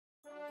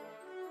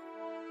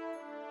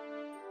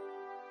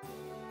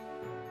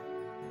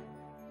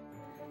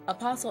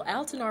Apostle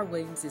Alton R.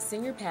 Williams is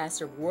senior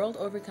pastor of World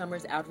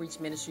Overcomers Outreach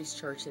Ministries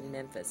Church in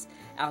Memphis.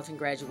 Alton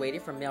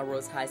graduated from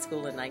Melrose High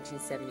School in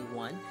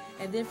 1971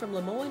 and then from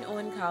Lemoyne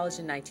Owen College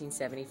in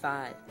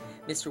 1975.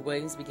 Mr.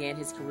 Williams began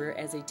his career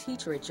as a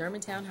teacher at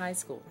Germantown High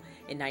School.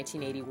 In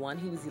 1981,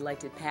 he was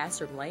elected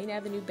pastor of Lane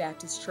Avenue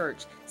Baptist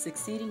Church,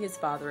 succeeding his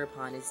father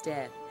upon his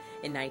death.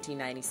 In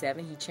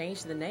 1997, he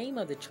changed the name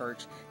of the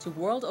church to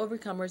World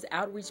Overcomers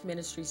Outreach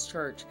Ministries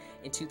Church.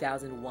 In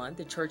 2001,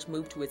 the church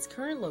moved to its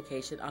current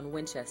location on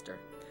Winchester.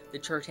 The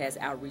church has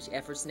outreach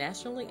efforts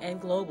nationally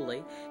and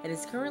globally and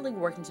is currently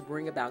working to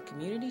bring about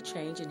community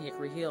change in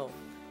Hickory Hill.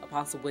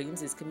 Apostle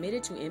Williams is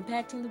committed to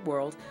impacting the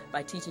world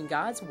by teaching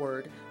God's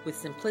Word with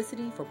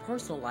simplicity for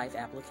personal life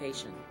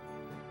application.